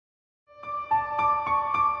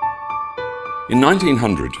In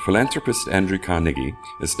 1900, philanthropist Andrew Carnegie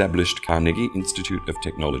established Carnegie Institute of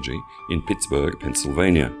Technology in Pittsburgh,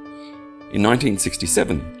 Pennsylvania. In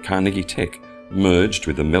 1967, Carnegie Tech merged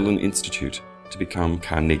with the Mellon Institute to become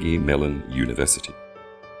Carnegie Mellon University.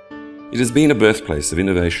 It has been a birthplace of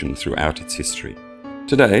innovation throughout its history.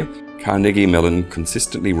 Today, Carnegie Mellon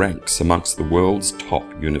consistently ranks amongst the world's top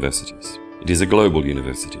universities. It is a global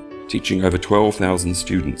university, teaching over 12,000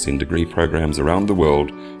 students in degree programs around the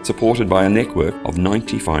world, supported by a network of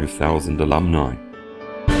 95,000 alumni.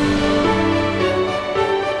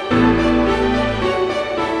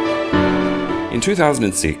 In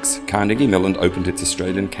 2006, Carnegie Mellon opened its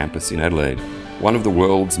Australian campus in Adelaide, one of the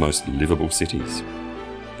world's most livable cities.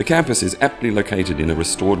 The campus is aptly located in a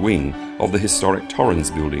restored wing of the historic Torrens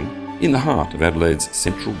building in the heart of Adelaide's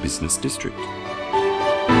central business district.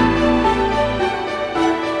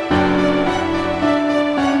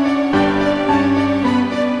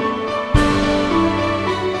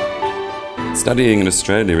 Studying in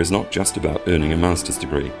Australia is not just about earning a master's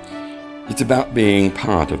degree. It's about being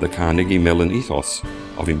part of the Carnegie Mellon ethos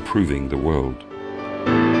of improving the world.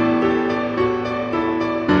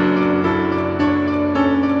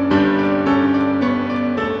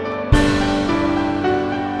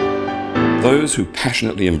 Those who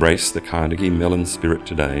passionately embrace the Carnegie Mellon spirit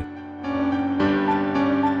today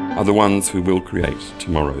are the ones who will create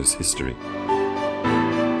tomorrow's history.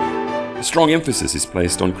 A strong emphasis is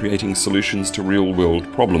placed on creating solutions to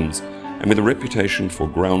real-world problems, and with a reputation for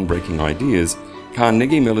groundbreaking ideas,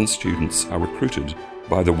 Carnegie Mellon students are recruited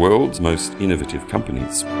by the world's most innovative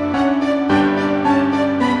companies.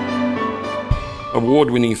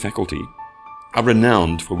 Award-winning faculty are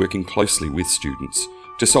renowned for working closely with students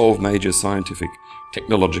to solve major scientific,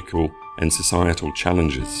 technological, and societal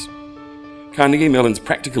challenges. Carnegie Mellon's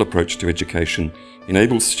practical approach to education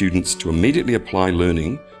enables students to immediately apply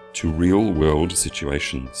learning to real-world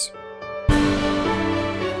situations.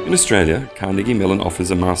 In Australia, Carnegie Mellon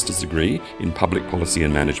offers a master's degree in Public Policy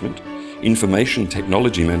and Management, Information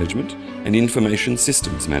Technology Management, and Information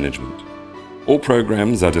Systems Management. All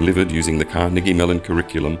programs are delivered using the Carnegie Mellon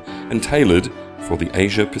curriculum and tailored for the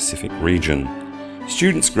Asia-Pacific region.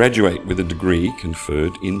 Students graduate with a degree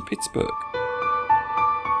conferred in Pittsburgh.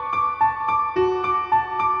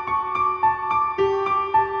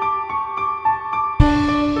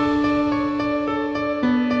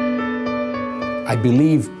 I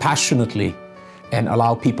believe passionately and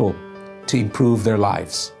allow people to improve their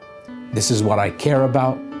lives. This is what I care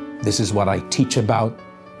about, this is what I teach about,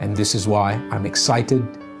 and this is why I'm excited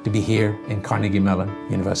to be here in Carnegie Mellon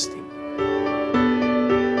University.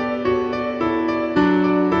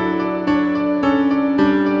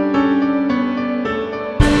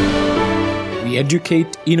 We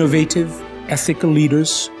educate innovative, ethical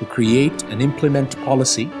leaders who create and implement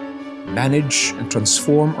policy, manage and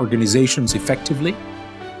transform organizations effectively,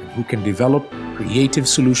 and who can develop creative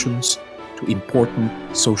solutions to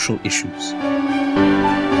important social issues.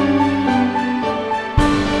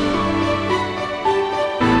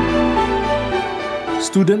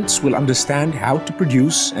 Students will understand how to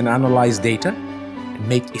produce and analyze data and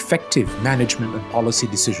make effective management and policy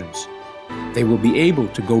decisions. They will be able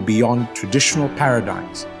to go beyond traditional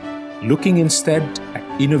paradigms, looking instead at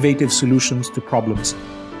innovative solutions to problems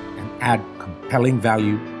and add compelling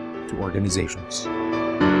value to organizations.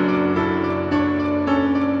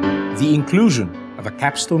 The inclusion of a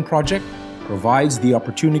capstone project provides the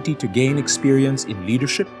opportunity to gain experience in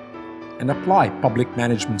leadership and apply public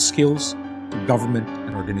management skills to government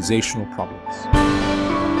and organizational problems.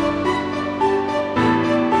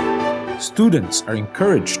 Students are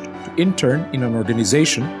encouraged to intern in an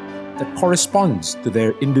organization that corresponds to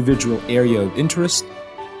their individual area of interest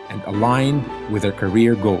and aligned with their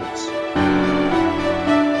career goals.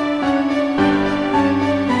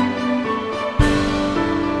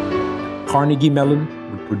 Carnegie Mellon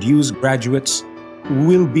will produce graduates who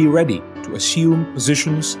will be ready to assume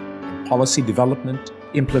positions in policy development,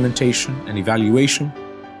 implementation, and evaluation,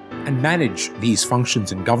 and manage these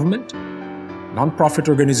functions in government, non-profit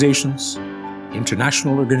organizations,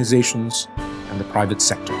 international organizations, and the private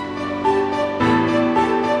sector.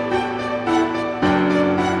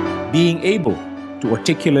 Being able to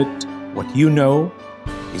articulate what you know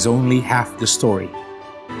is only half the story.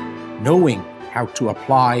 Knowing how to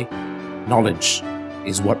apply knowledge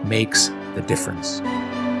is what makes the difference.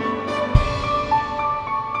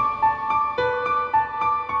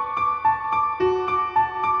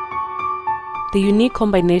 The unique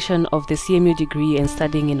combination of the CMU degree and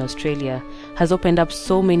studying in Australia has opened up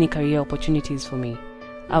so many career opportunities for me.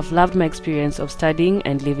 I've loved my experience of studying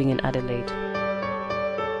and living in Adelaide.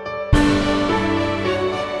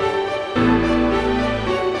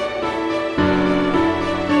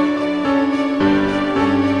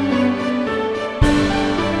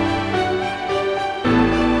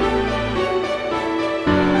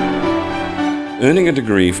 Earning a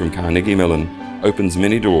degree from Carnegie Mellon opens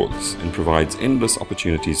many doors and provides endless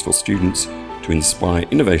opportunities for students to inspire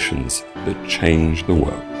innovations that change the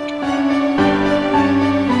world.